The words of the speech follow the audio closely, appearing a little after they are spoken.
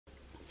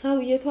ሰው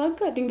እየተዋጋ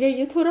ድንጋይ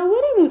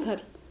እየተወራወረ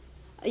ይሞታል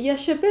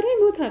እያሸበረ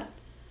ይሞታል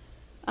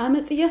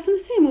አመጽ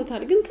እያስነሳ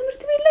ይሞታል ግን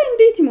ትምርት ቤት ላይ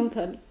እንዴት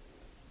ይሞታል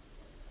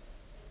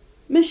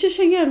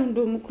መሸሸጊያ ነው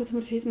እንደውም እኮ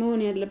ትምርት ቤት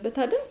መሆን ያለበት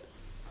አይደል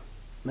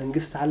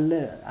መንግስት አለ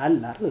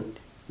አይደል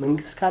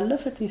መንግስት ካለ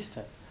ፍትህ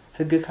ይስጣል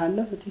ህግ ካለ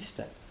ፍትህ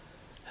ይስጣል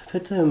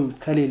ፍትህም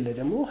ከሌለ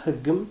ደግሞ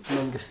ህግም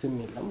መንግስትም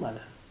የለም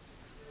ማለት ነው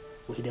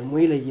ወይ ደግሞ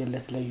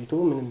ይለየለት ለይቶ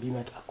ምንም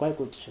ቢመጣ እኮ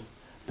አይቆጭም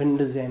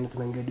በእንደዚህ አይነት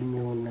መንገድ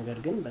የሚሆን ነገር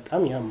ግን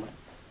በጣም ያማል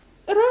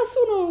ራሱ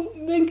ነው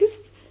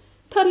መንግስት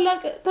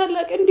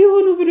ታላቅ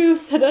እንዲሆኑ ብሎ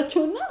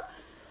ይወሰዳቸውና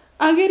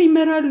አገር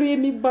ይመራሉ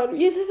የሚባሉ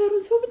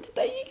የሰፈሩን ሰው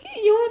ብትጠይቂ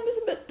ዮሐንስ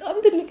በጣም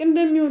ትልቅ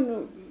እንደሚሆን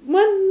ነው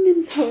ማንንም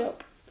ሰው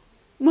ያውቃል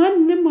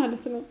ማንንም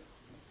ማለት ነው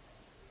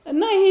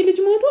እና ይሄ ልጅ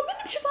ሞቶ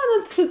ምንም ሽፋን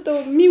አልተሰጠው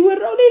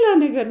የሚወራው ሌላ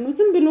ነገር ነው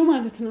ዝም ብሎ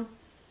ማለት ነው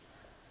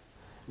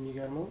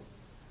የሚገርመው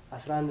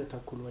 11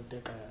 ተኩል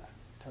ወደቀ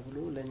ተብሎ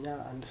ለኛ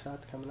 1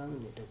 ሰዓት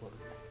ከምናምን ይደወሉ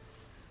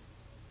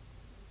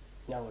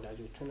ያ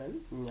ወላጆቹ ነን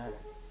እኛ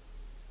ነን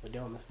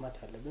ወዲያው መስማት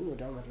ያለብን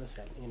ወዲያው መድረስ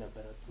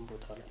የነበረብን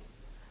ቦታ ላይ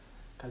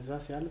ከዛ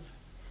ሲያልፍ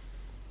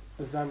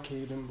እዛም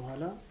ከሄድን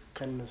በኋላ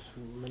ከነሱ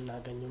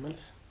ምናገኘው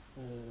መልስ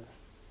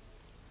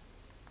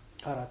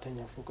አራተኛ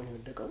ፎቅ ነው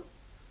የወደቀው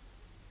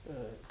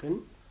ግን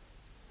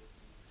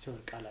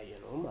ሲወድቅ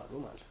አላየነውም አሉ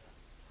ማለት ነው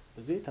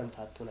በዚህ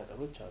ተንታቱ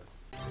ነገሮች አሉ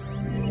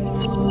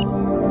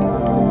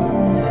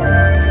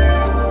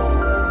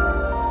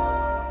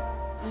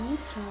እኔ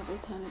ስራ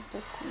ቦታ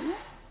ነበርኩና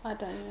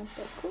አዳኝ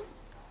ነበርኩ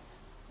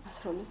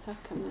 12 ሰዓት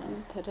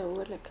ከምናምን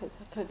ተደወለ ከዛ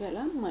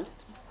ከገላን ማለት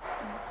ነው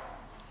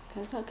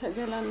ከዛ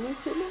ከገላን ነው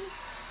ሲሉ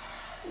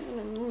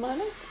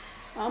ማለት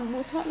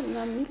አሞታል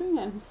ምናምን ይሉኝ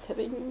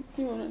አልመሰለኝም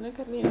የሆነ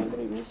ነገር ሊነግሩ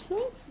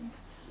ይመስሉኝ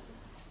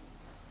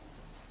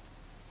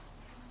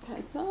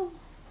ከዛ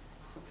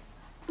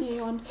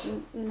የዮሐንስ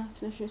እናት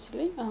ነሽ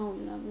ሲለኝ አሁን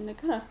ምናምን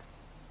ነገር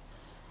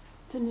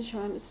ትንሽ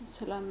ዮሐንስ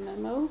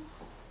ስላመመው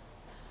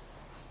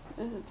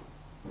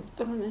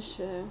ጥሩነሽ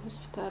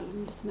ሆስፒታል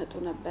እንድትመጡ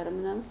ነበር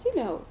ምናምን ሲል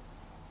ያው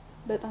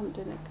በጣም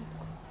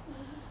ደነገጥኩ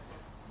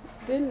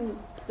ግን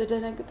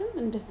ለደነግጥም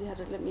እንደዚህ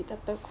አይደለም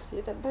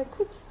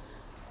የጠበቅኩት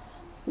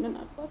ምን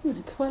አባት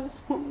መከባለ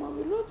ስማማ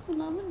ብሎት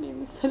ምናምን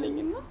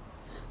የመሰለኝና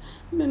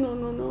ምን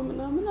ሆኖ ነው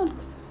ምናምን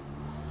አልኩት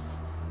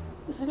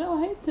ሰላው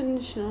አይ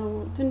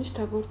ትንሽ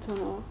ተጎርቶ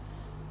ነው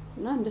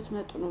እና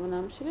እንድትመጡ ነው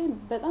ምናምን ሲለኝ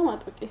በጣም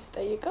አጥብቄ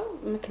ስጠይቀው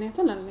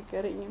ምክንያቱን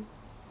አልነገረኝም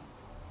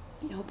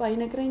ያው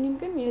ባይነግረኝም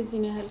ግን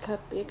የዚህን ያህል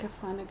የከፋ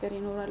ነገር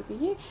ይኖራል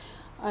ብዬ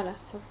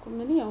አላሰብኩም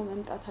እኔ ያው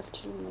መምጣት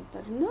አልችልም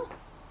ነበርና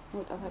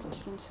መውጣት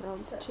አልችልም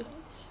ስራውን ትቼ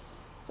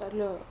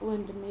ዛለው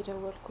ወንድሜ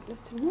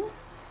ደወልኩለትና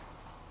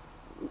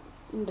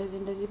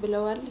እንደዚህ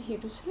ብለዋል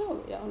ሄዱ ስለው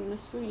ያው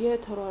እነሱ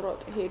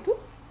የተሯሯጠ ሄዱ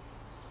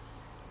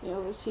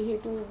ያው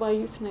ሲሄዱ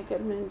ባዩት ነገር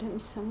ምን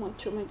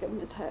እንደሚሰማቸው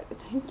መገመት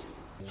አያቅተኝ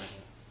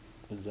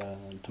እዛ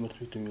ትምህርት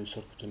ቤት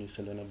የሚወሰርኩት እኔ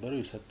ስለነበረ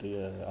የሰጠ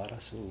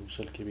የአራስ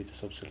ስልክ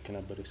የቤተሰብ ስልክ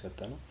ነበር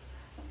የሰጠነው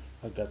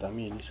አጋጣሚ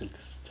እኔ ስልክ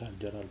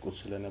ቻርጀር አልቆት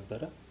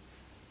ስለነበረ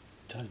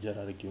ቻርጀር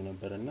አድርጌው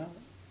ነበርና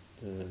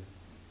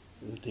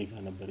ቴጋ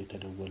ነበር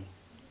የተደወለው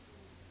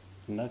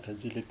እና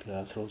ከዚህ ልክ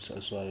 12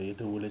 ሰዓት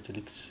የደወለች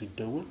ልክ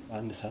ሲደወል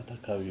 1 ሰዓት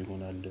አካባቢ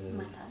ይሆናል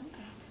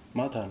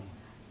ማታ ነው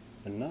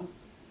እና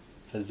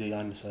ከዚህ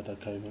 1 ሰዓት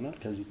አካባቢ ይሆናል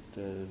ከዚህ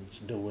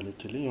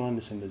ደወለችልኝ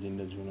ዮሐንስ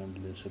እንደዚህ ሆናል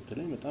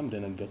ስትለኝ በጣም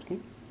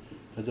ደነገጥኩኝ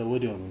ከዛ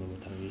ወዲያው ነው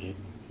በጣም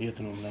የት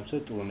ነው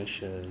ምናምን ጥሩነሽ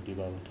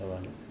ዲባባ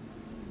ተባለ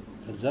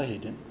ከዛ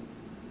ሄደን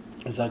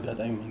እዛ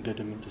አጋጣሚ መንገድ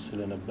ምን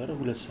ስለነበረ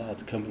 2 ሰዓት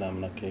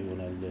ከምናምን አካባቢ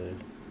ይሆናል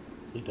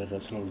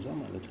የደረስነው እዛ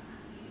ማለት ነው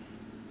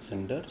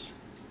ስንደርስ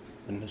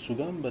እነሱ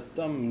ጋር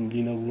በጣም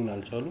ሊነግሩን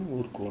አልቻሉም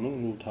ወርቆ ነው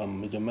ታም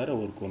መጀመሪያ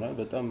ወርቆ ነው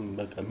በጣም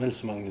በቃ መልስ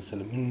ማግኘት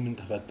ስለምን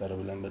ተፈጠረ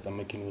ብለን በጣም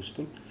መኪና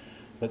ውስጥም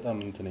በጣም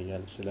እንትን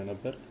ያለ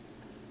ስለነበር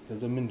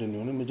ከዛ ምንድነው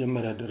የሆነ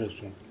መጀመሪያ ደረሱ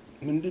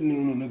ምንድነው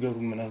የሆነ ነገሩ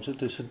ምናምን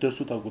ስትደርሱ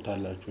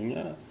ታውቁታላችሁኛ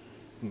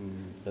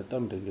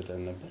በጣም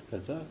ደንገጠን ነበር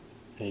ከዛ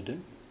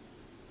ሄደን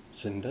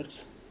ስንደርስ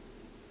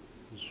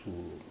እሱ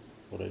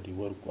ኦሬዲ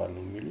ወርቋል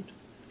ነው የሚሉት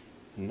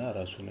እና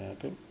ራሱን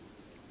ያቀም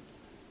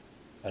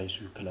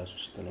አይሲዩ ክላስ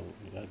ውስጥ ነው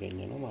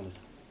ያገኘነው ማለት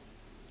ነው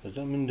ከዛ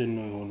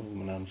ምንድነው የሆነው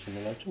ምናምን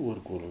ስንላቸው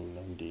ወርቆ ነው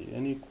እንዴ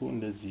እኔ እኮ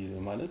እንደዚህ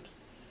ማለት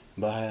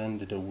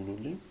በ21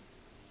 ደውሎልኝ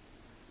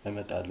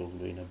እመጣለሁ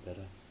ብሎ ነበር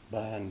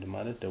በ21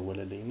 ማለት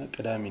ደወለልኝና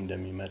ቅዳሜ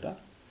እንደሚመጣ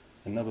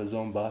እና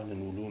በዛው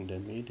ባህልን ሁሉ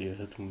እንደሚሄድ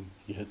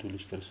የህቱ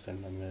ልጅ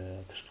ክርስቲያና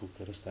ክስቱ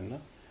ክርስቲያና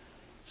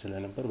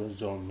ስለነበር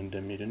በዛው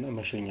እንደሚሄድና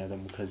መሸኛ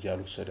ደግሞ ከዚህ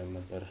አልወሰደም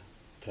ነበር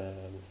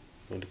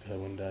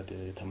ከወንዳድ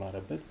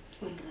የተማረበት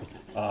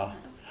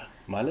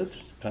ማለት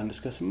ከ1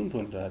 እስከ 8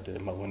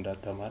 ወንዳድ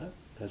ተማረ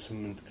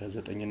ከ8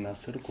 ከ9 እና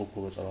 10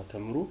 ኮኮበ ጸባ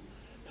ተምሮ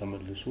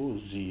ተመልሶ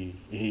እዚህ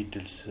ይሄ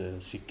ድልስ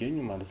ሲገኝ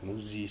ማለት ነው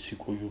እዚህ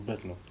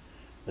ሲቆዩበት ነው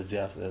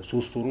በዚያ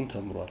 3 ወሩን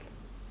ተምሯል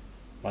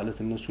ማለት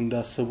እነሱ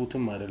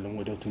እንዳሰቡትም አይደለም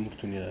ወዲያው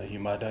ትምርቱን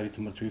የማዳሪ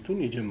ትምርት ቤቱን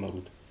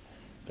የጀመሩት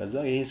ከዛ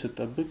ይሄን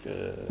ሲጠብቅ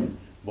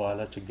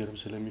በኋላ ችግርም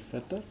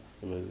ስለሚፈጠር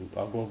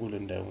አጓጉል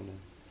እንዳይሆን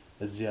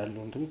እዚህ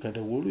ያለው እንትን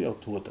ከደወሉ ያው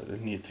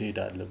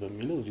ትሄዳለህ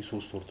በሚለው እዚህ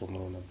 3 ወር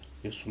ተምሮ ነበር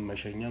የሱም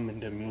መሸኛም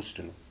እንደሚወስድ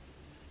ነው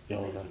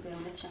ያወራል።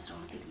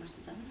 በ2012 የትምህርት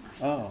ዘመን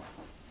ማለት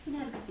ምን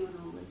ያህል ጊዜ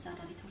ነው እዛ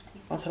ዳሪ ትምህርት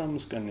ቤት?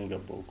 15 ቀን ነው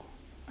የገባው እኮ።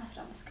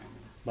 15 ቀን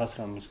ነው።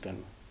 በ15 ቀን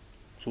ነው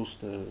ሶስት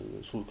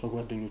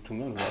ከጓደኞቹ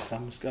ጋር ነው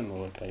 15 ቀን ነው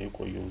በቃ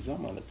የቆየው እዛ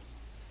ማለት ነው።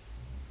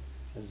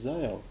 እዛ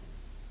ያው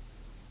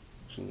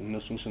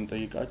እነሱን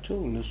ስንጠይቃቸው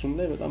እነሱም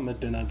ላይ በጣም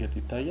መደናገጥ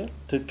ይታያል።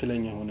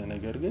 ትክክለኛ የሆነ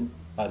ነገር ግን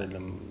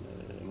አይደለም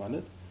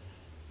ማለት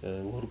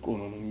ወርቆ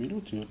ነው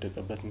የሚሉት።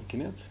 የወደቀበት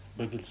ምክንያት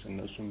በግልጽ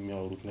እነሱ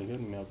የሚያወሩት ነገር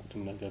የሚያውቁት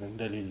ነገር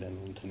እንደሌለ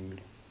ነው እንትን የሚሉ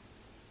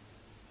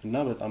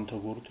እና በጣም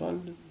ተጎርቷል።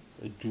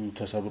 እጁ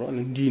ተሰብሯል።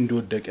 እንዲህ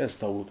እንደወደቀ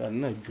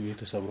ያስታውቃልና እጁ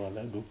የተሰብሯል።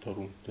 ዶክተሩ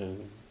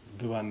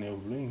ግባና ያው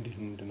ብሎ እንዴ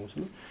ምንድነው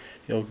ስለ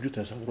ያው እጁ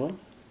ተሰብሯል።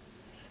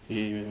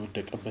 ይሄ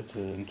የወደቀበት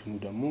እንትኑ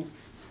ደግሞ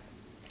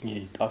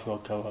የጣፊው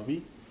አካባቢ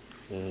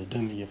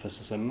ደም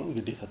እየፈሰሰ ነው።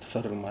 ግዴታ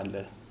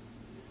ትፈርማለህ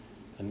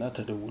እና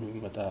ተደውሎ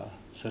ይመጣ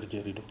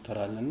ሰርጀሪ ዶክተር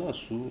አለና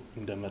እሱ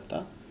እንደመጣ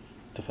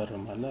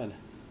ትፈርማለህ አለ።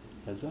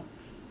 ከዛ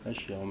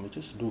እሺ ያው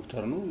መቼስ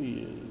ዶክተር ነው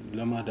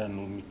ለማዳን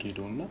ነው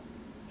የሚኬደውና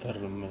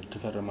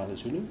ትፈርማለህ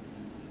ሲሉ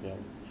ያው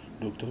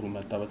ዶክተሩ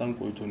መጣ። በጣም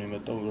ቆይቶ ነው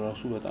የመጣው።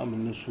 ራሱ በጣም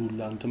እነሱ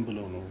ላንተም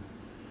ብለው ነው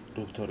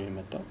ዶክተሩ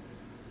የመጣው።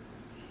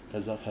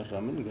 ከዛ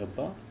ፈረምን፣ ገባ፣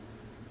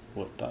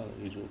 ወጣ፣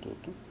 ይዞት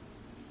ወጡ።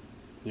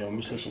 ያው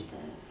ሚሰጡ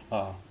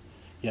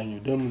ያኛው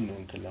ደሙን ነው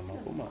እንትን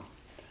ለማቆም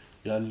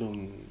ያለውን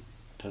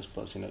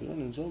ተስፋ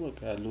ሲነግረን እንዛው በቃ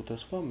ያለው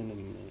ተስፋ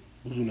ምንም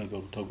ብዙ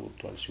ነገሩ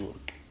ተጎድቷል።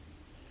 ሲወርቅ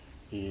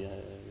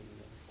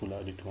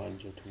የኩላሊቱ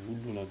አንጀቱ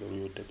ሁሉ ነገሩ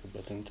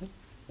የወደቀበት እንትን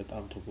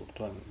በጣም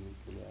ተጎድቷል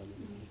ብሎ ያለው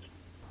ማለት ነው።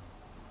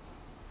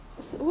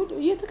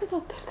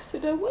 እየተከታተልክ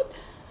ስደውል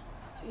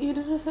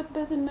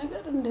የደረሰበትን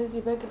ነገር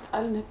እንደዚህ በግልጽ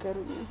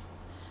አልነገሩኝም።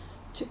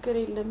 ችግር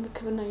የለም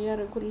ሕክምና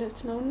እያደረጉለት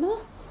ነውና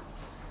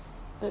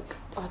በቃ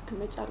ጧት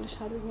ትመጫለሽ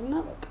አሉኝና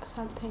በቃ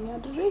ሳልተኛ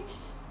ድሬ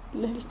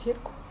ለሊት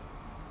ሄድኩ።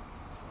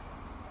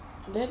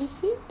 ለሊት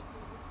ሲሄድ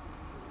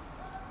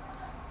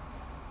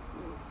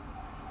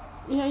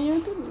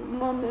ያየሁትን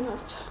ማመን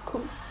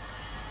አልቻልኩም።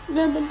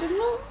 ለምንድን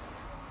ነው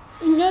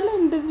እኛ ላይ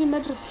እንደዚህ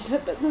መድረስ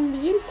የለበትም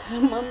ብዬ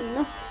ስለማምን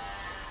ነው።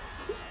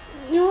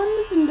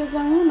 ዮሐንስ እንደዛ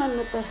መሆን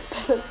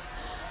አልነበረበትም።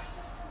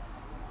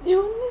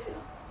 ዮሐንስ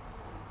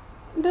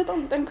በጣም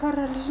ጠንካራ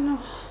ልጅ ነው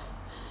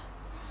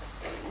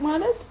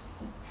ማለት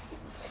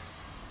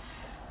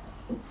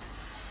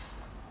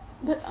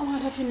በጣም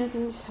ኃላፊነት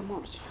የሚሰማው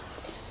ልጅ ነው።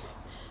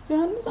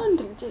 ዮሐንስ አንድ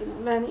ልጅ ነው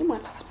ለኔ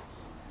ማለት ነው።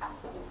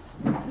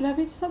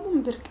 ለቤተሰቡም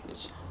ብርቅ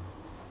ልጅ ነው።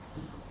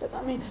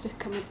 በጣም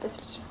የተደከመበት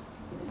ልጅ ነው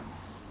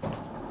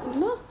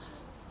እና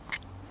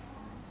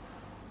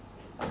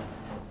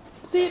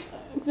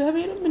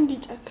እግዚአብሔርም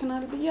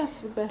እንዲጨክናል ብዬ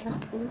አስቤ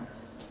አላውቅም።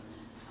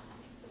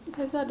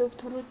 ከዛ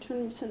ዶክተሮቹን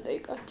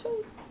ስንጠይቃቸው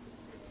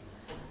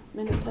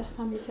ምንም ተስፋ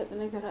የሚሰጥ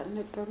ነገር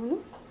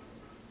አልነገሩንም።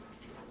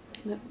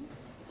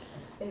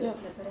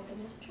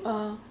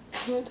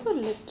 ህይወቱ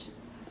አለች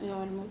ያው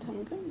አልሞተም፣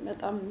 ግን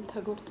በጣም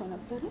ተጎድቶ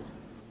ነበር።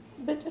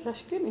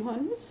 በጭራሽ ግን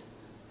ዮሐንስ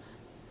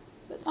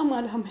በጣም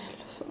አላማ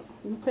ያለው ሰው ነው።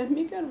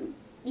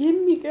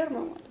 የሚገርም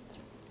ማለት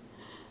ነው።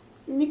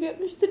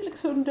 የሚገርምሽ ትልቅ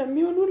ሰው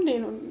እንደሚሆን ሁሌ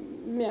ነው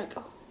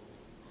የሚያውቀው።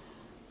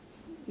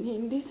 ይሄ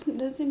እንዴት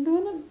እንደዚህ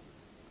እንደሆነ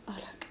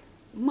አላውቅም።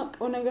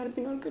 የማውቀው ነገር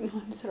ቢኖር ግን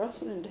ዮሐንስ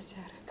ራሱን እንደዚህ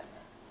ያደረገ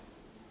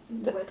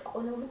ወድቆ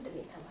ነው ምንድን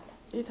ነው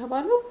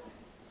የተባለው?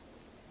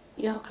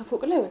 ያው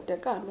ከፎቅ ላይ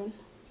ወደቀ አሉን።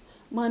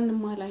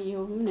 ማንንም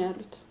አላየውም ነው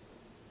ያሉት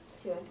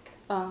ሲወድቅ።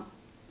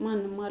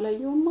 ማንንም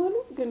አላየውም አሉ።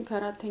 ግን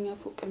ከአራተኛ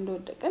ፎቅ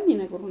እንደወደቀም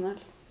ይነግሩናል።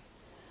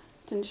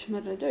 ትንሽ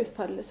መረጃው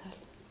ይፋለሳል።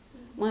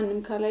 ማንንም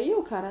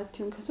ካላየው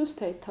ከአራተኛው ከሶስት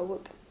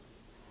አይታወቅም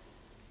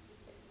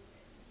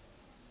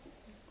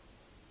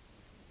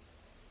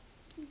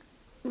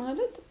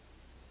ማለት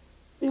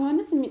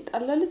ዮሐንስ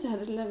የሚጣላ ልጅ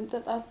አይደለም።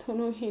 ተጣልቶ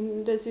ነው ይሄን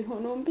እንደዚህ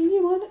ሆኖ ብዬ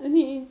ማለት እኔ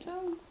እንጃ።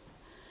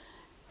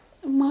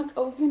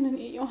 ማቀው ግን እኔ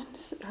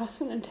ዮሐንስ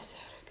ራሱን እንደዚህ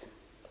ያደረገ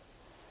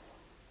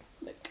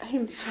በቃ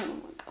ይሄን ብቻ ነው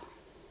ማቀው።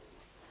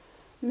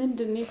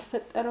 ምንድነው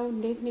የተፈጠረው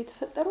እንዴት ነው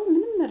የተፈጠረው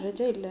ምንም መረጃ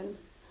የለንም።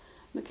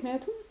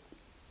 ምክንያቱም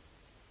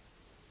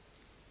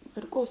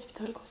እርቆ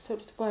ሆስፒታል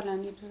ከወሰዱት በኋላ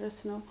ነው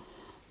የደረስነው።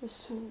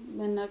 እሱ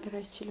መናገር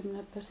አይችልም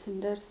ነበር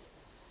ስንደርስ።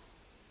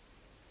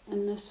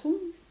 እነሱም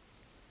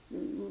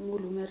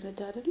ሙሉ መረጃ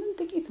አይደለም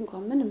ጥቂት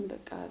እንኳን ምንም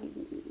በቃ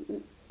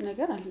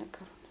ነገር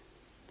አልነገሩንም።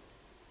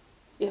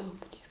 ያው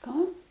እንግዲህ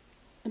እስካሁን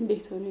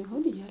እንዴት ሆነ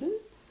ይሆን እያልን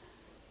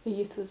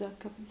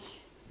እየተዛገብን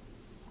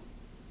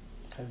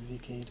ከዚህ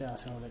ከሄደ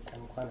 12 ቀን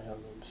እንኳን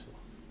አይሆንም እሱ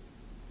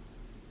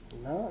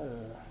እና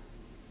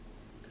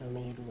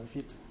ከመሄዱ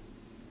በፊት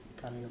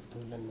ቃል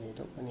ገብቶልን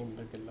ሄደው እኔም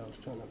በግል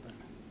አውርቼው ነበር።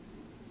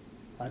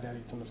 አዳሪ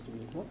ትምህርት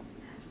ቤት ነው።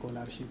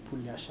 ስኮላርሺፑን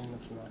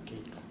ሊያሸንፍ ነው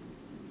አካሄዱ።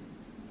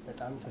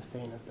 በጣም ተስፋ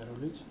የነበረው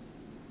ልጅ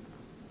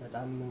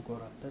በጣም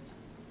ምንቆራበት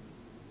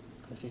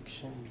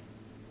ከሴክሽን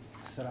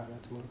 10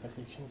 አመት ሙሉ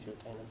ከሴክሽን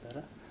ሲወጣ የነበረ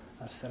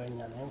 10ኛ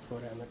ላይም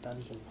ፎር ያመጣ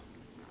ልጅ ነው።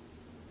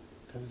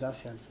 ከዛ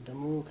ሲያልፍ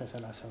ደግሞ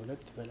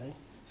ከ32 በላይ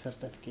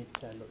ሰርቲፊኬት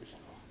ያለው ልጅ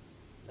ነው።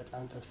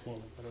 በጣም ተስፋ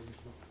የነበረው ልጅ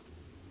ነው።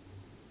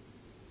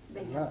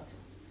 እና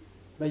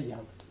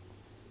በየአመቱ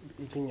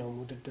የትኛውም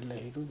ውድድር ላይ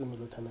ሄዶ ዝም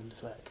ብሎ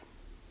ተመልሶ አያውቅም።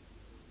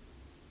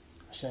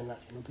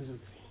 አሸናፊ ነው ብዙ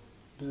ጊዜ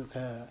ብዙ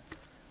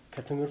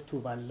ከትምህርቱ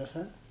ባለፈ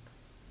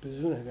ብዙ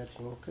ነገር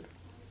ሲሞክር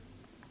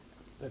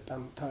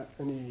በጣም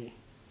እኔ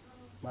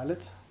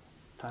ማለት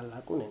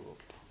ታላቁ ነኝ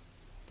እንግዲህ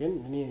ግን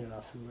እኔ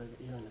ራሱ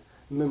የሆነ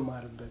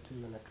መማርበት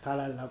የሆነ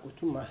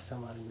ታላላቆቹን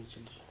ማስተማር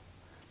የሚችል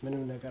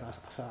ምንም ነገር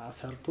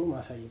አሰርቶ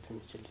ማሳየት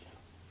የሚችል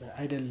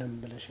አይደለም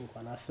ብለሽ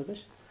እንኳን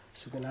አስበሽ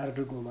እሱ ግን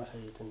አድርጎ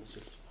ማሳየት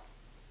የሚችል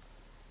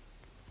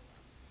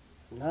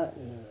እና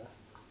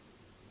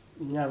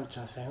እኛ ብቻ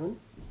ሳይሆን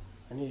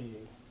እኔ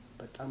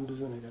በጣም ብዙ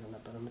ነገር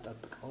ነበር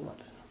የምጠብቀው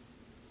ማለት ነው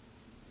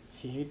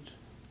ሲሄድ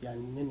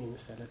ያንን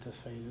የመሰለ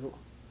ተስፋ ይዞ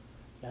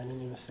ያንን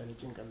የመሰለ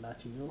ጭንቅላት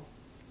ይዞ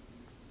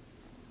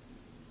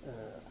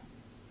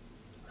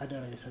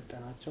አደራ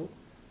የሰጠናቸው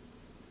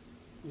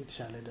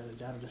የተሻለ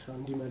ደረጃ አድርሰው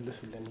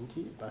እንዲመልሱልን እንጂ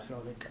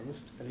በ12 ቀን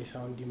ውስጥ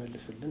ሬሳው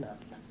እንዲመልሱልን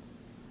አይደለም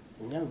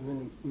እኛ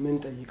ምን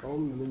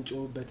ጠይቀውም ምን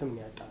ጮህበትም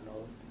ያጣነው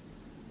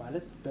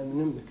ማለት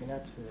በምንም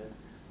ምክንያት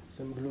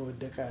ዝም ብሎ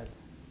ወደቀ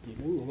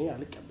ቢሉኝ እኔ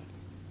አልቀበልም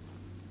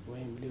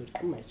ወይም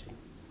ሊወድቅም አይችልም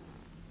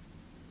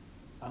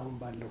አሁን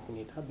ባለው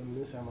ሁኔታ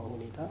በምንሰማው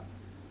ሁኔታ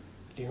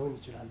ሊሆን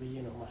ይችላል ብዬ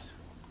ነው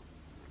ማስበው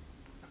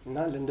እና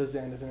ለእንደዚህ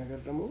አይነት ነገር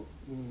ደግሞ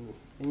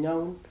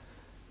እኛውን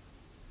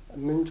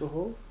ምን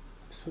ጮኸው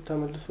እሱ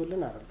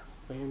ተመልሶልን አይደለም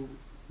ወይም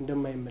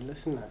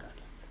እንደማይመለስ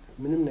እናውቃለን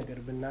ምንም ነገር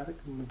ብናደርግ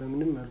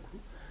በምንም መልኩ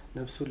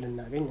ነፍሱን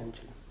ልናገኝ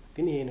አንችልም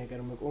ግን ይሄ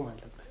ነገር መቆም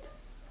አለበት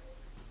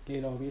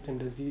ሌላው ቤት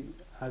እንደዚህ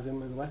ሀዘን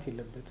መግባት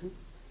የለበትም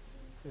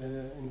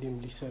እንዲም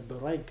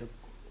ሊሰበሩ አይገባም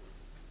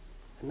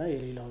እና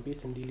የሌላው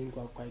ቤት እንዲህ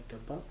ሊንቋቋ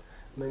አይገባም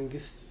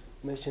መንግስት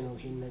መቼ ነው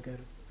ይሄን ነገር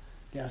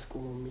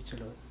ሊያስቆመው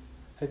የሚችለው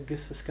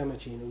ህግስ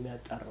እስከመቼ ነው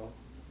የሚያጣራው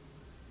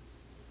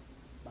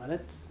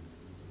ማለት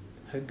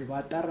ህግ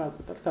ባጣራ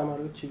ቁጥር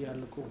ተማሪዎች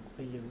እያለቁ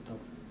በየቦታው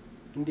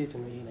እንዴት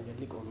ነው ይሄ ነገር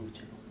ሊቆም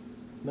የሚችለው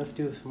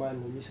መፍትሄውስ ማን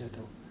ነው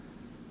የሚሰጠው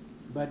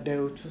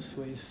ባዳዮቹስ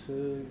ወይስ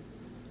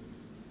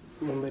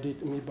ወንበዴ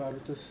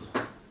የሚባሉትስ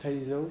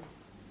ተይዘው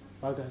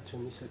ዋጋቸው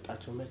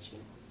የሚሰጣቸው መቼ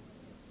ነው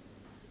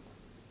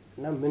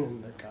እና ምንም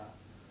በቃ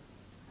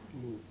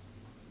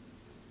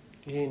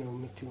ይሄ ነው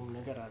የምትይው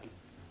ነገር አለ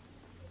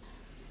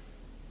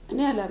እኔ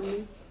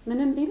አላምንም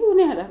ምንም ቢሉ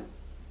እኔ አላምንም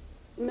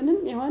ምንም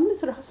ዮሐንስ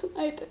ራሱን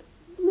አይጥል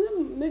ምንም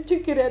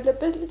ችግር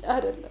ያለበት ልጅ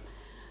አይደለም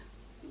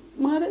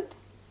ማለት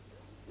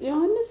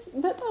ዮሐንስ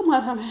በጣም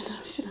አላማ ያለው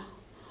ልጅ ነው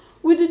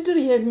ውድድር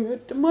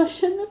የሚወድ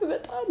ማሸነፍ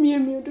በጣም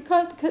የሚወድ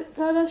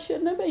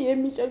ካላሸነፈ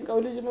የሚጨንቀው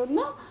ልጅ ነውና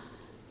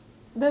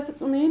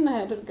በፍጹም ይሄን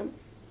አያደርግም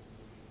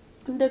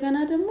እንደገና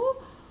ደግሞ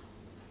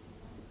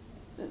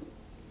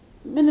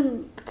ምንም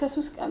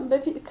ከ3 ቀን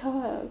በፊት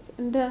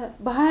እንደ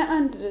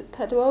በ21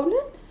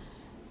 ተደዋውለን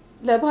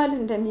ለባል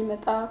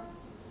እንደሚመጣ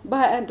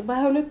በ21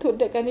 በ22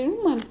 ወደቀ ሌሉ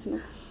ማለት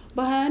ነው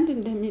በ21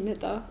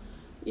 እንደሚመጣ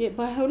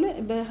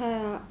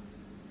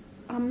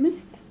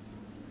በ25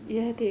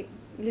 የህቴ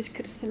ልጅ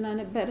ክርስትና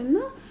ነበርና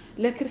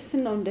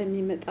ለክርስትናው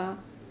እንደሚመጣ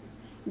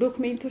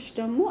ዶክመንቶች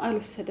ደግሞ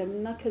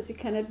አልወሰደምና ከዚህ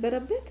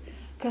ከነበረበት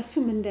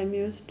ከሱም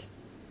እንደሚወስድ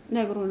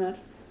ነግሮናል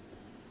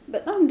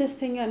በጣም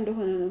ደስተኛ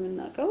እንደሆነ ነው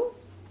የምናውቀው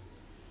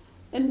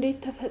እንዴት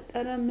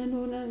ተፈጠረ ምን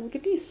ሆነ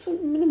እንግዲህ እሱ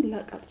ምንም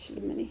ላቅ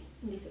አልችልም እኔ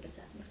እንዴት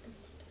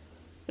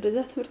ወደዛ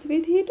ትምህርት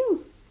ቤት ሄደው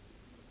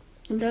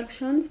እንዳልኩሽ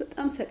ዮሐንስ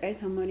በጣም ሰቃይ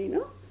ተማሪ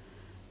ነው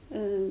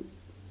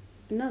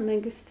እና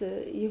መንግስት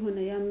የሆነ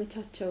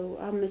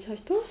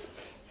አመቻችቶ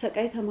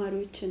ሰቃይ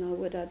ተማሪዎችን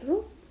አወዳድሮ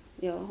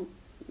ያው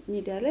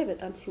ሚዲያ ላይ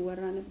በጣም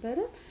ሲወራ ነበር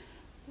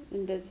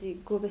እንደዚህ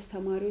ጎበዝ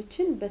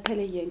ተማሪዎችን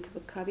በተለየ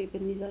እንክብካቤ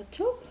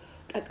ብንይዛቸው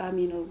ጠቃሚ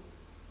ነው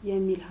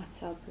የሚል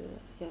ሐሳብ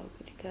ያው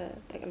እንግዲህ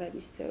ከጠቅላይ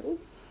ሚኒስትሩ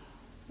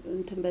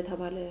እንትን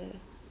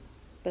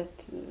በተባለበት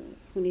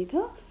ሁኔታ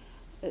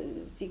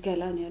እዚህ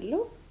ገላን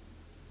ያለው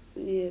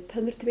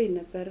የትምህርት ቤት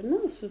ነበርና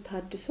እሱ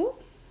ታድሶ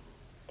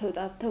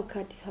ተውጣጣው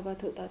ከአዲስ አበባ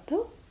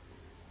ተውጣጣው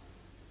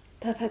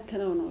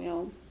ተፈተነው ነው ያው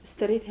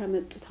ስትሬት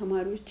ያመጡ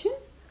ተማሪዎችን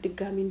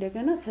ድጋሚ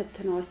እንደገና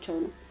ፈተናቸው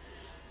ነው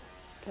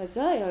ከዛ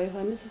ያው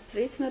ዮሐንስ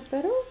ስትሬት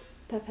ነበረው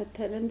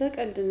ተፈተነ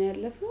እንደቀልድ ነው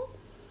ያለፈው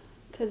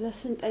ከዛ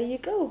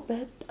ስንጠይቀው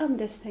በጣም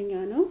ደስተኛ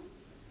ነው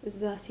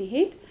እዛ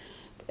ሲሄድ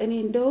እኔ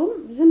እንደውም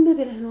ዝም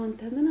ብለህ ነው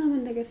አንተ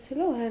ምናምን ነገር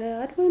ስለው አረ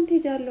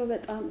አድቫንቴጅ አለው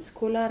በጣም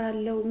ስኮላር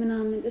አለው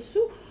ምናምን እሱ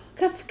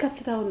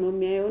ከፍታውን ነው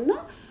የሚያየውና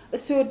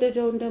እሱ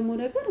የወደደውን ደግሞ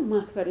ነገር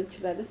ማክበር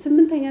እንችላለን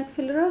 8ኛ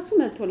ክፍል ራሱ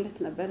መጥቶለት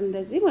ነበር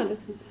እንደዚህ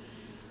ማለት ነው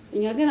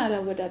እኛ ግን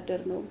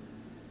አላወዳደር ነው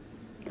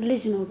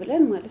ልጅ ነው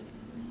ብለን ማለት ነው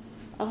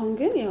አሁን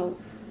ግን ያው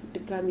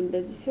ድጋሚ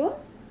እንደዚህ ሲሆን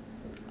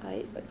አይ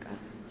በቃ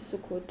እሱ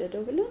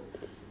ከወደደው ብለን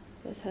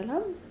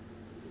በሰላም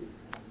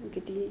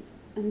እንግዲህ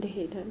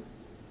እንደሄደን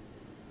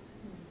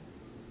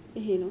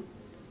ይሄ ነው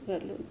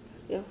ያለው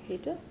ያው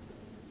ሄደ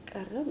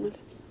ቀረ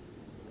ማለት ነው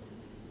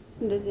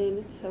እንደዚህ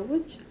አይነት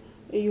ሰዎች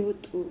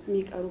እየወጡ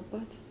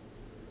የሚቀሩባት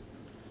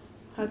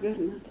ሀገር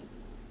ናት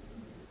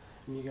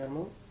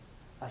የሚገርመው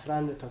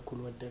 11 ተኩል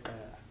ወደቀ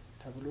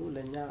ተብሎ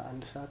ለኛ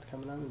 1 ሰዓት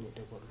ከምናምን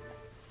ይደጎሉ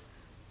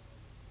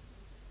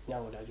ያ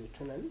ወላጆቹ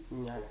ነን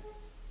እኛ ነን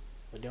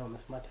ወዲያው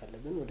መስማት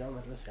ያለብን ወዲያው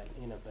መድረስ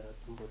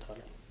የነበረብን ቦታ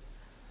ላይ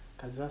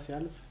ከዛ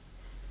ሲያልፍ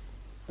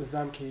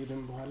እዛም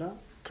ከሄድን በኋላ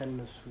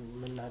ከነሱ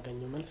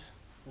የምናገኘው መልስ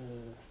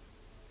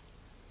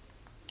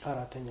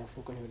ከአራተኛ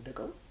ፎቅ ነው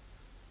የወደቀው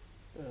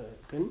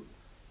ግን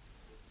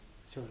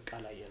ሲወድቅ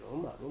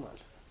አላየነውም አሉ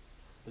ማለት ነው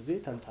በዚህ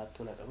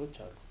ተምታቱ ነገሮች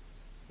አሉ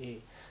ይሄ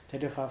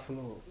ተደፋፍኖ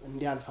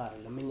እንዲያልፍ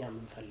አይደለም እኛ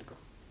የምንፈልገው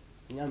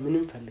እኛ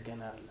ምንም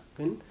ፈልገን አይደለም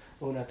ግን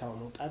እውነታው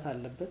መውጣት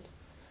አለበት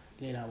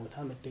ሌላ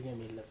ቦታ መደገም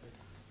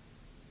የለበትም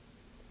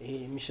ይሄ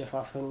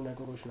የሚሸፋፈኑ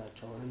ነገሮች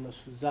ናቸው እነሱ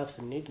እዛ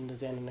ስንሄድ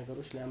እንደዚህ አይነት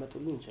ነገሮች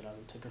ሊያመጡልን ይችላሉ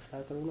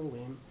ተከፍታተው ነው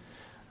ወይም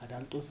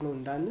አዳልጦት ነው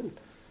እንዳንል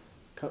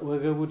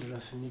ከወገቡ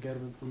ድረስ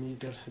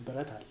የሚደርስ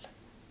ብረት አለ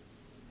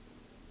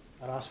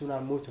ራሱን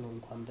አሞት ነው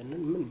እንኳን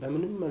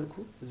በምንም መልኩ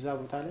እዛ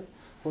ቦታ ላይ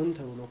ሆን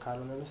ተብሎ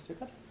ካልሆነ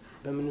በስተቀር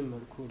በምንም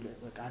መልኩ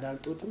በቃ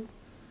አዳልጦትም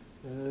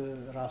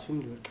ራሱን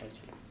ሊወድቅ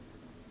አይችልም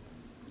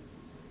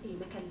ይሄ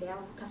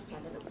መከለያው ከፍ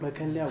ያለ ነው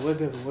መከለያ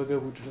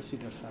ወገቡ ድረስ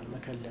ይደርሳል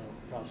መከለያው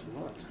ራሱ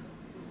ማለት ነው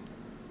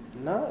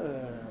እና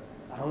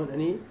አሁን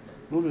እኔ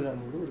ሙሉ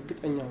ለሙሉ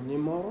እርግጠኛ ነኝ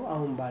የማወራው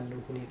አሁን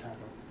ባለው ሁኔታ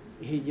ነው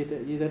ይሄ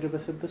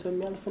እየተደረሰበት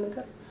የሚያልፍ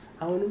ነገር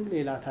አሁንም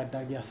ሌላ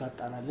ታዳጊ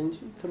ያሳጣናል እንጂ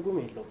ትርጉም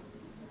የለውም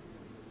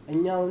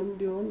እኛ አሁንም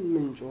ቢሆን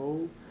ምንጮ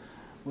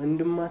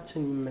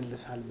ወንድማችን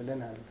ይመለሳል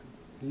ብለን አለ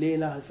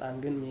ሌላ ህፃን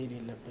ግን መሄድ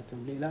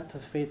የለበትም ሌላ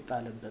ተስፋ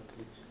የጣለበት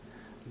ልጅ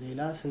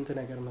ሌላ ስንት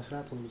ነገር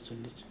መስራት የሚችል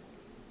ልጅ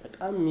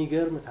በጣም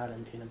የሚገርም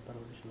ታለንት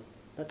የነበረው ልጅ ነው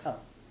በጣም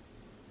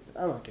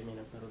አቅም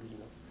የነበረው ልጅ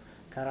ነው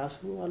ከራሱ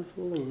አልፎ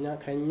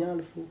ከኛ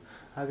አልፎ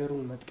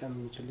ሀገሩን መጥቀም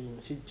የሚችል ልጅ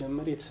ነው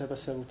ሲጀመር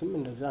የተሰበሰቡትም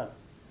እንደዛ ነው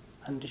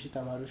 1000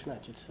 ተማሪዎች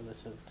ናቸው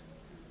የተሰበሰቡት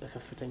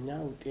በከፍተኛ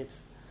ውጤት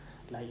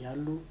ላይ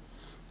ያሉ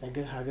ነገ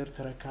ሀገር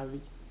ተረካቢ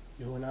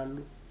ይሆናሉ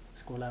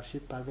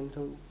ስኮላርሺፕ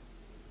አግኝተው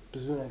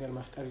ብዙ ነገር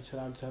መፍጠር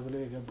ይችላሉ ተብለው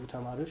የገቡ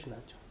ተማሪዎች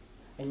ናቸው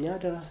እኛ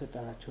አደራ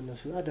ሰጠናቸው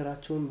እነሱ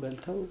አደራቸውን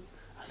በልተው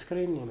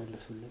አስክሬን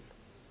የመለሱልን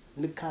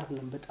ልክ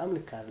አይደለም በጣም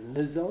ልክ አይደለም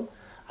ለዛው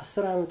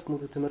 10 አመት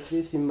ሙሉ ትምህርት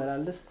ቤት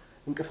ሲመላለስ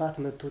እንቅፋት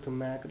መጥቶት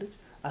የማያውቅ ልጅ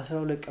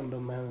 12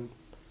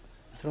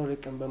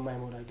 ቀን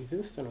በማይሞላ ጊዜ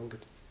ውስጥ ነው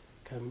እንግዲህ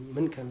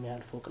ምን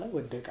ከሚያል ፎቅ ላይ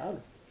ወደቀ አሉ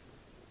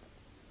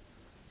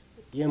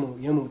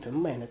የሞተም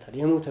አይነታል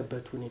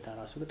የሞተበት ሁኔታ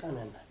ራሱ በጣም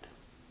ያናደ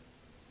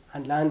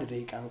ለአንድ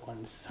ደቂቃ እንኳን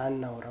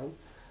ሳናወራው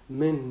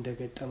ምን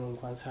እንደገጠመው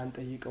እንኳን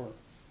ሳንጠይቀው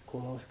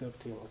ኮማ ውስጥ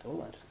ገብቶ የሞተው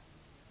ማለት ነው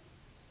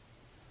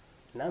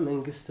እና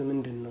መንግስት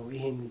ምንድነው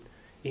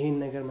ይሄን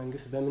ነገር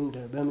መንግስት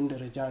በምን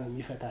ደረጃ ነው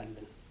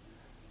የሚፈታልን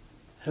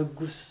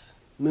ህጉስ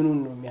ምኑን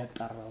ነው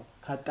የሚያጣራው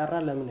ካጣራ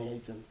ለምን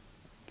አይዝም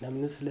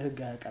ለምንስ ለህግ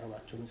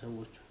አያቀርባቸውም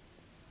ሰዎቹ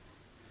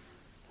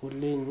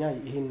ሁሌኛ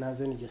ይሄን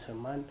ናዘን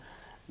እየሰማን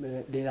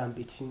ሌላም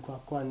ቤት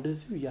ሲንኳኳ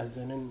እንደዚሁ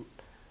ያዘነን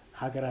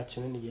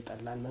ሀገራችንን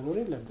እየጠላን መኖር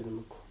የለብንም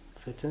እኮ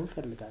ፍትህ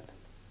እንፈልጋለን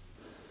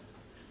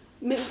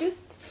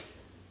መንግስት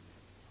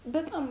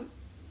በጣም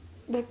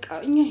በቃ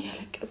እኛ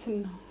ያለቀስን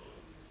ነው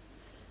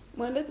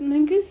ማለት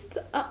መንግስት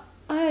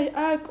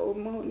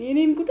አያውቀውም አሁን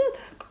የኔን ጉዳት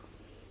አያውቀውም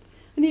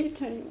እኔ ብቻ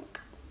ነኝ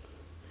የማውቀው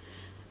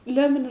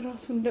ለምን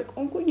ራሱ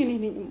እንደቆንኩኝ እኔ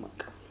ነኝ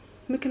የማውቀው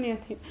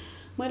ምክንያት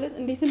ማለት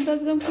እንዴት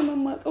እንዳዘምኩ ነው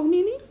የማውቀው እኔ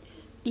ነኝ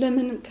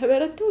ለምን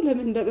ከበረታው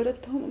ለምን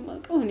እንደበረታው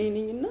የማውቀው እኔ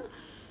ነኝና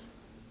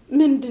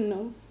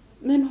ምንድነው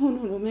ምን ሆኖ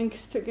ነው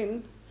መንግስት ግን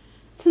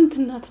ስንት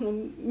እናት ነው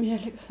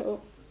የሚያለቅሰው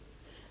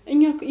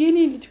እኛ የኔ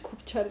ልጅ እኮ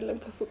ብቻ አይደለም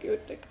ከፎቅ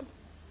የወደቀው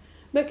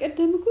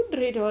በቀደም እኮ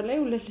ድሬዳዋ ላይ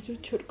ሁለት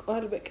ልጆች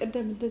ወድቀዋል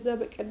በቀደም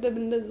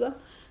እንደዛ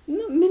እና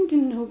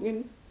ምንድነው ግን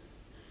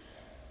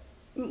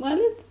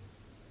ማለት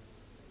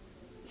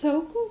ሰው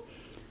እኮ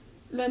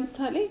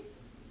ለምሳሌ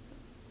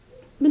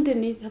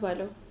ምንድነው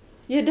የተባለው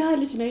የደሃ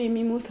ልጅ ነው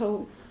የሚሞተው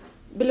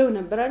ብለው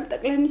ነበር አይደል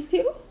ጠቅላይ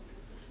ሚኒስቴሩ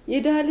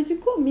የደሃ ልጅ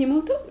እኮ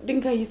የሚሞተው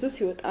ድንጋይ ይዞ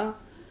ሲወጣ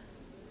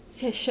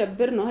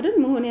ሲያሸብር ነው አይደል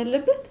መሆን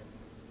ያለበት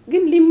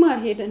ግን ሊማር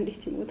ሄደ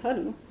እንዴት ይሞታል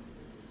ነው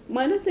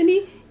ማለት እኔ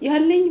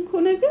ያለኝ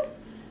እኮ ነገር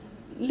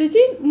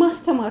ልጄን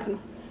ማስተማር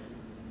ነው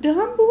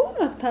ደሃም ቢሆን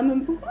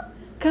ሀብታምም ቢሆን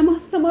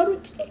ከማስተማር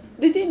ውጪ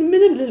ልጄን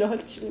ምንም ልለው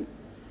አልችልም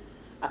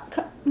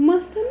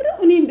ማስተምረው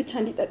እኔን ብቻ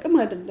እንዲጠቅም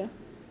አይደለም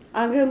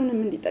አገሩንም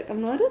እንዲጠቅም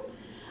ነው አይደል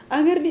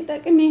አገር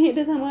ሊጠቅም የሄደ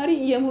ተማሪ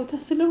የሞተ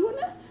ስለሆነ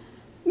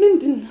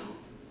ምንድነው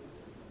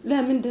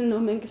ለምንድነው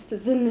መንግስት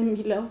ዝም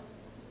የሚለው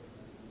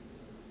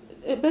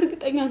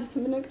በርግጠኛነት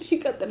ምንነግርሽ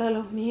ይቀጥላል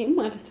አሁን ይሄ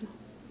ማለት ነው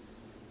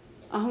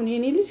አሁን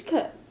የኔ ልጅ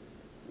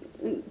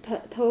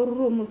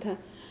ተወርሮ ሞተ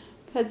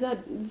ከዛ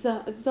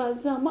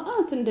ዛ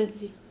ማአት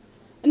እንደዚህ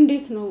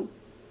እንዴት ነው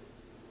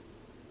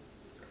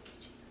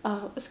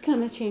እስከ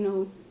መቼ ነው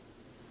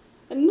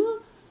እና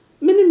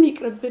ምንም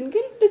ይቅርብን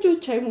ግን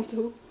ልጆች አይሞቱ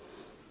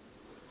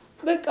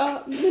በቃ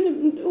ምንም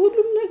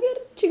ሁሉም ነገር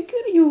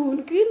ችግር ይሁን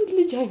ግን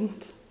ልጅ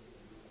አይሞት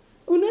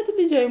እውነት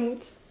ልጅ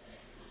አይሞት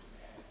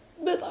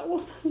በጣም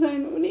አሳዛኝ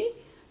ነው እኔ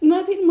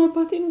እናቴን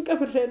ማባቴን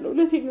ቀብሬያለሁ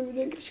ለቴን ነው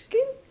የሚነግርሽ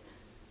ግን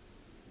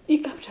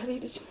ይከብዳል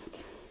ልጅ ሞት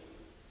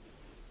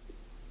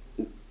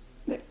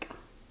በቃ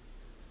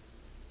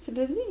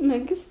ስለዚህ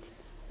መንግስት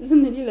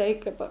ዝም ሊል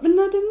አይገባም እና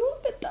ደግሞ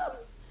በጣም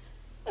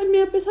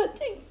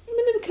የሚያበሳጨኝ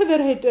ምንም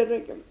ከበር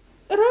አይደረግም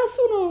ራሱ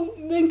ነው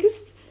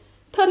መንግስት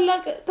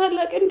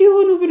ታላቅ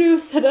እንዲሆኑ ብሎ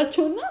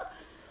ይወሰዳቸውና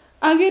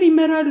አገር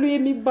ይመራሉ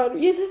የሚባሉ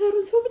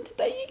የሰፈሩን ሰው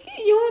ብትጠይቂ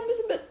ዮሐንስ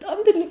በጣም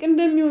ትልቅ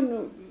እንደሚሆን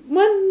ነው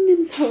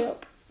ማንንም ሰው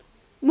ያውቃል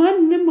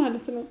ማንንም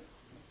ማለት ነው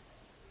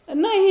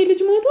እና ይሄ ልጅ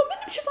ሞቶ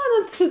ምንም ሽፋን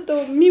አልተሰጠው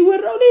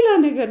የሚወራው ሌላ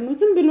ነገር ነው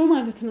ዝም ብሎ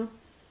ማለት ነው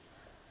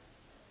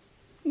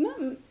እና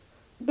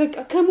በቃ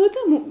ከሞተ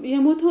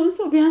የሞተውን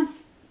ሰው ቢያንስ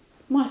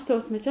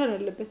ማስተዋወስ መቻል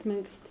አለበት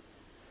መንግስት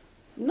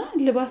እና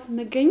ልባት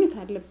መገኘት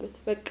አለበት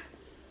በቃ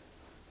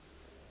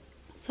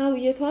ሰው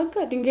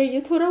እየተዋጋ ድንጋይ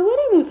እየተወራወረ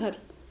ይሞታል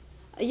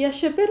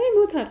እያሸበረ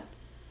ይሞታል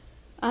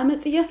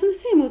አመጽ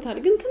እያስነሳ ይሞታል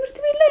ግን ትምህርት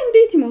ቤት ላይ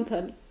እንዴት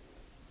ይሞታል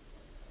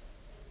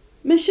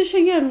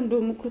መሸሸጊያ ነው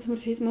እንደውም እኮ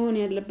ትምህርት ቤት መሆን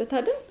ያለበት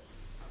አይደል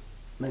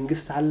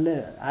መንግስት አለ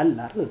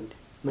አይደል እንዴ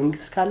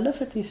መንግስት ካለ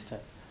ፍትህ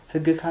ይስጣል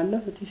ህግ ካለ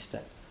ፍትህ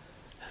ይስጣል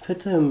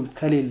ፍትህም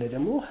ከሌለ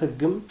ደግሞ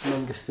ህግም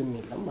መንግስትም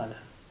የለም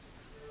ማለት ነው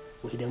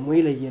ወይ ደግሞ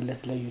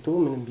ይለየለት ለይቶ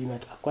ምንም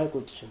ቢመጣ እኮ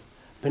አይቆጭም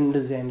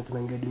በእንደዚህ አይነት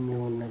መንገድ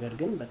የሚሆን ነገር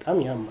ግን በጣም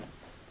ያማል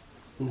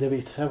እንደ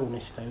ቤተሰብ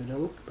ነው ስታዩ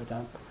ደግሞ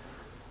በጣም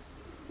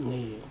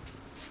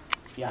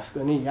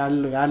ያስቆኒ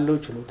ያለው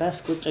ችሎታ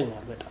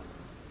ያስቆጨኛል በጣም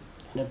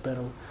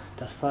የነበረው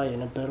ተስፋ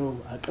የነበረው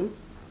አቅም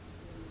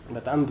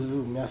በጣም ብዙ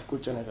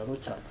የሚያስቆጭ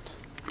ነገሮች አሉት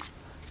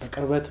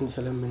በቅርበትም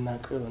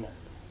ስለምናቀው ይሆናል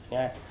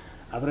ያ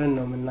አብረን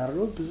ነው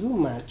የምናረው ብዙ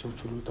ማያቸው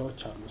ችሎታዎች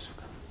አሉ እሱ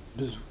ጋር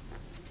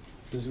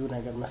ብዙ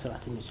ነገር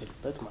መስራት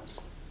የሚችልበት ማለት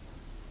ነው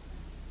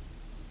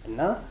እና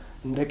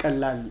እንደ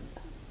ቀላል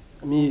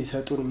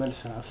የሚሰጡን መልስ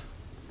ራሱ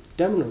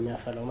ደም ነው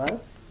የሚያፈለው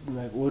ማለት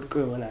ወድቆ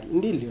ይሆናል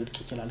እንዴ ሊወድቅ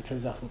ይችላል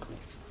ከዛ ፎቅ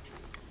ላይ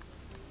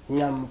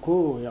እኛም እኮ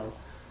ያው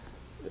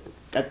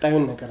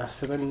ቀጣዩን ነገር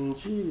አስበን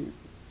እንጂ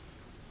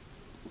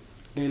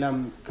ሌላም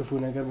ክፉ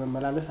ነገር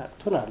መመላለስ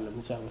አጥቶን አይደለም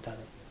እዛውታ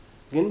ላይ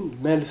ግን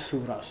መልሱ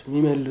ራሱ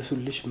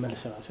የሚመልሱልሽ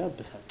መልስ ራሱ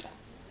ያበሳጫል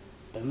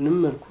በምንም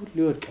መልኩ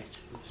ሊወድቅ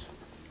አይችልም እሱ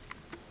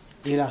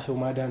ሌላ ሰው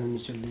ማዳን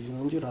የሚችል ልጅ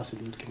ነው እንጂ ራሱ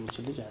ሊወድቅ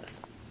የሚችል ልጅ አይደለም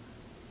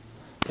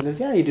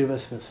ስለዚህ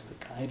አይድበስበስ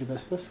በቃ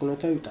አይድበስበስ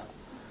እውነታው ይጣ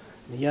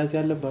መያዝ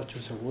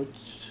ያለባቸው ሰዎች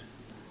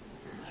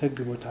ህግ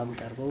ቦታም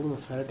ቀርበው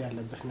መፈረድ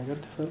ያለበት ነገር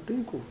ተፈርዶ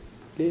ይቆም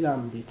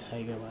ሌላም ቤት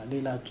ሳይገባ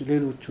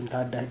ሌሎቹም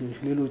ታዳጊዎች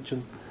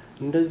ሌሎችም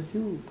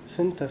እንደዚሁ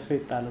ስንት ተስፋ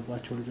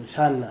ይጣለባቸው ልጆች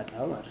ሳናጣ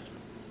ማለት ነው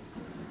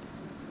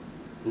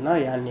እና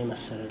ያኔ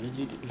መሰለ ልጅ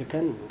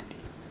ልከን እንግዲህ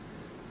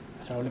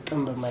 12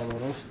 ቀን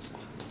በማይሞላ ውስጥ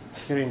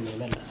ስክሪን ነው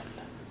መለሰለ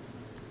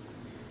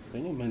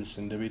እኛ መልስ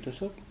እንደ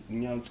ቤተሰብ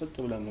እኛም ጸጥ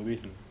ብለን ነው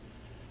ቤት ነው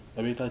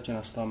በቤታችን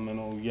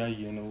አስተማመነው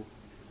ያየነው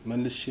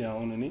መልስ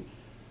አሁን እኔ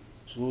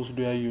ሶስቱ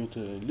ያዩት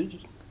ልጅ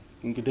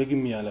እንግዲህ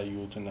ደግሜ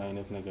ያላዩትን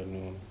አይነት ነገር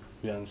ነው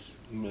ቢያንስ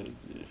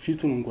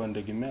ፊቱን እንኳን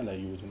ደግሜ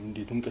ያላዩትን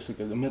እንዴት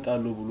እንቀሰቀሰ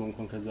መጣለው ብሎ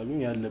እንኳን ከዛ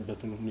ቢሆን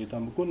ያለበትን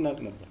ሁኔታም እኮ እናቅ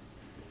ነበር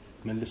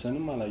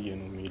መልሰንም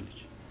አላየነው የሚልጅ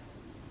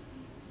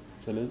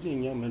ስለዚህ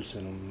እኛ መልስ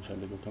ነው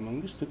የምንፈልገው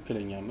ከመንግስት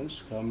ትክክለኛ መልስ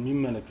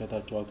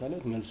ከሚመለከታቸው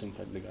አካላት መልስ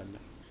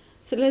እንፈልጋለን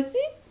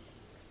ስለዚህ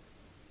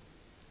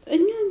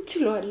እኛ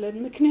እንችላለን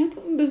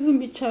ምክንያቱም ብዙ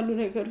የሚቻሉ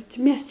ነገሮች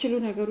የሚያስችሉ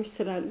ነገሮች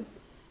ስላሉ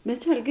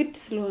መቻል ግድ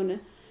ስለሆነ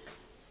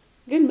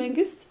ግን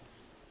መንግስት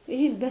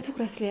ይሄን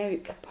በትኩረት ሊያዩ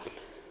ይገባል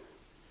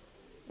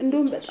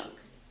እንደውም በጣም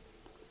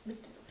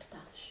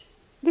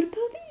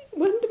ብርታቴ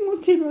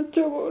ወንድሞቼ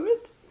ናቸው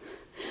በእውነት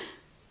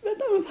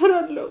በጣም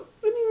ፈራለሁ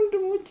እኔ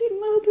ወንድሞቼ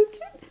እናቶቼ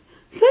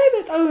ሳይ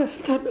በጣም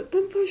ፈራለሁ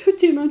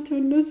ተንፋሾቼ ናቸው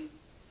እነሱ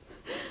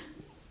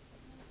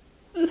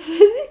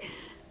ስለዚህ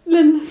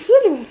ለነሱ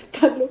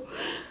ልበረታለሁ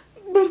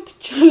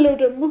በርትቻለሁ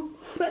ደግሞ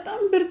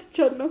በጣም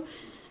በርትቻለሁ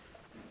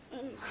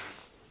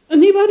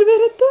እኔ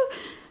ባልበረታ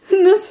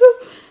እነሱ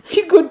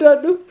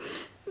ይጎዳሉ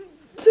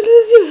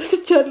ስለዚህ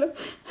በርትቻለሁ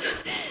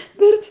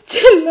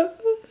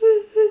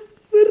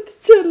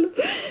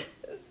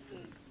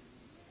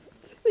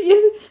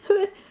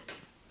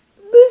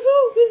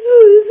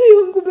ብዙ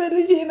የሆንኩ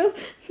በልጄ ነው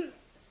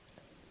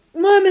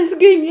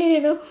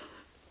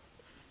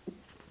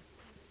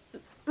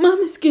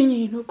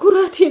ማመስገኛዬ ነው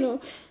ኩራቴ ነው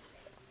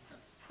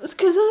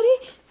እስከዛሬ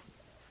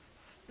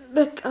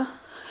በቃ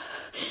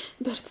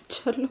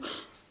በርትቻለሁ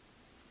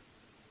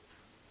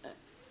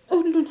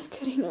ሁሉ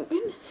ነገር ነው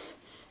ግን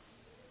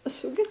እሱ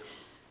ግን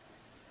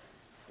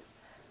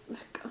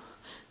በቃ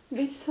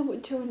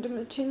ቤተሰቦቼ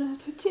ወንድሞቼ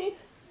እናቶቼ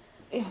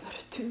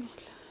ያበረቱኛል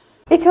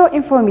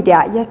EthioInfo Media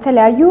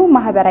የተለያዩ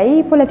ማህበራዊ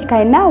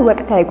ፖለቲካዊና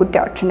ወቅታዊ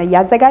ጉዳዮችን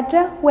ያዘጋጀ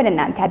ወደ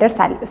እናንተ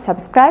ያደርሳል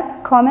ሰብስክራይብ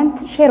ኮሜንት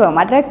ሼር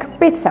በማድረግ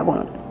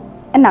ቤተሰቡን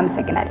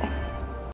እናመሰግናለን